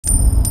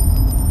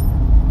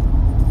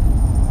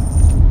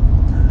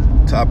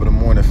Top of the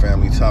morning,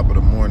 family. Top of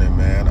the morning,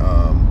 man.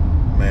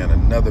 Man,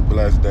 another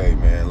blessed day,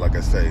 man. Like I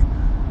say,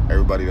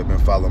 everybody that been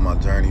following my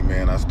journey,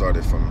 man. I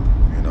started from,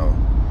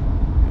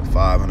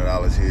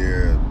 $500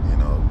 here,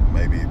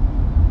 maybe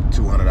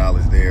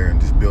 $200 there,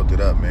 and just built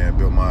it up, man.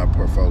 Built my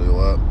portfolio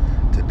up.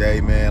 Today,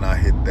 man, I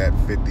hit that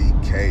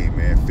 50K,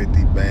 man.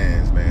 50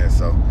 bands, man.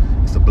 So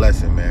it's a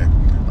blessing, man.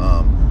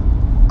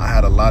 I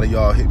had a lot of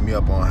y'all hit me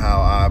up on how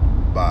I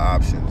buy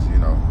options,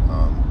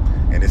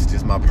 and it's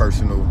just my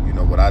personal,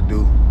 what I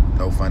do.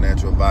 No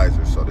financial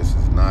advisor, so this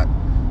is not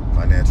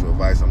financial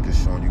advice. I'm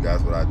just showing you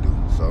guys what I do.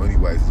 So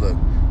anyways, look,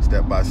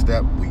 step by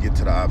step, we get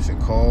to the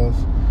option calls.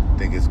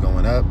 Think it's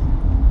going up.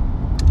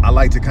 I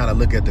like to kind of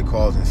look at the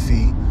calls and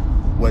see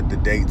what the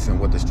dates and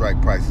what the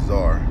strike prices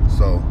are.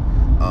 So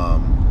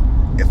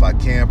if I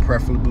can,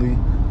 preferably,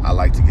 I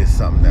like to get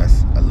something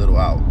that's a little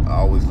out. I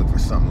always look for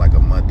something like a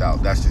month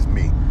out. That's just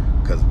me,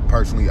 because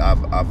personally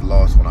I've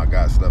lost when I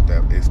got stuff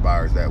that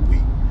expires that week.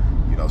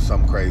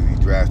 Something crazy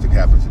drastic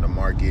happens in the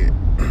market.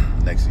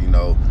 Next thing you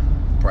know,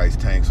 price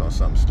tanks on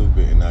something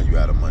stupid, and now you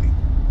out of money.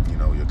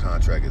 Your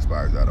contract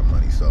expires out of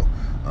money. So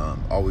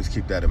always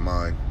keep that in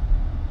mind.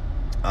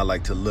 I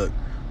like to look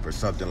for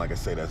something, like I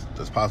say,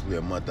 that's possibly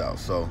a month out.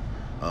 So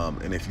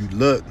and if you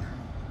look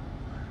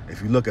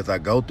as I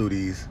go through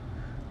these,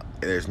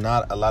 there's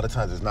not a lot of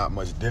times there's not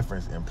much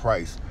difference in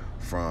price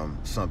from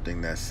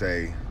something that's,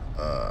 say,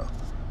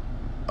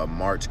 a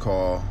March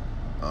call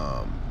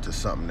to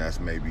something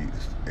that's maybe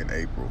in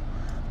April.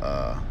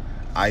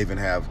 I even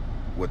have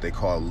what they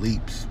call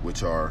leaps,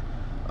 which are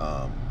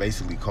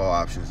basically call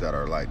options that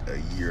are like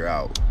a year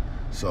out.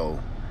 So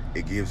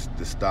it gives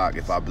the stock,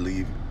 if I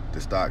believe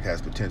the stock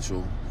has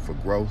potential for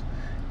growth,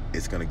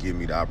 it's going to give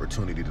me the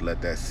opportunity to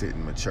let that sit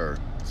and mature.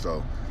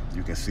 So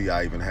you can see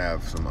I even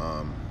have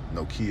some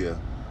Nokia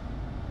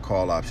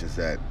call options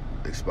that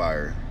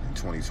expire in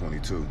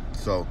 2022.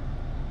 So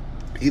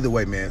either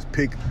way, man,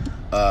 pick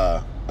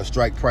a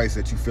strike price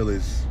that you feel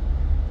is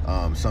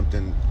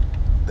something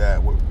that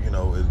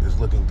is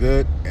looking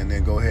good, and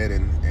then go ahead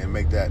and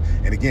make that.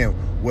 And again,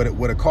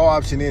 what a call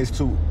option is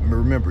too,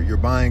 remember, you're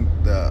buying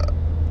the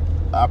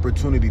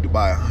opportunity to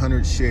buy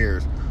 100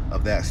 shares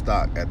of that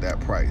stock at that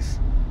price,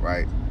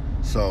 right?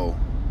 So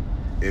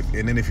if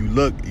you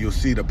look, you'll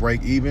see the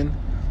break even.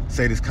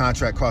 Say this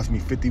contract cost me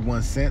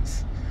 51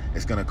 cents.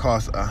 It's going to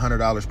cost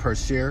 $100 per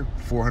share,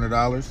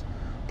 $400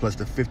 plus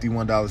the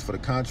 $51 for the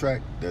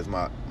contract. There's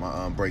my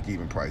break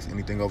even price.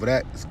 Anything over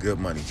that is good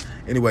money.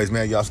 Anyways,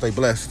 man, y'all stay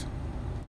blessed.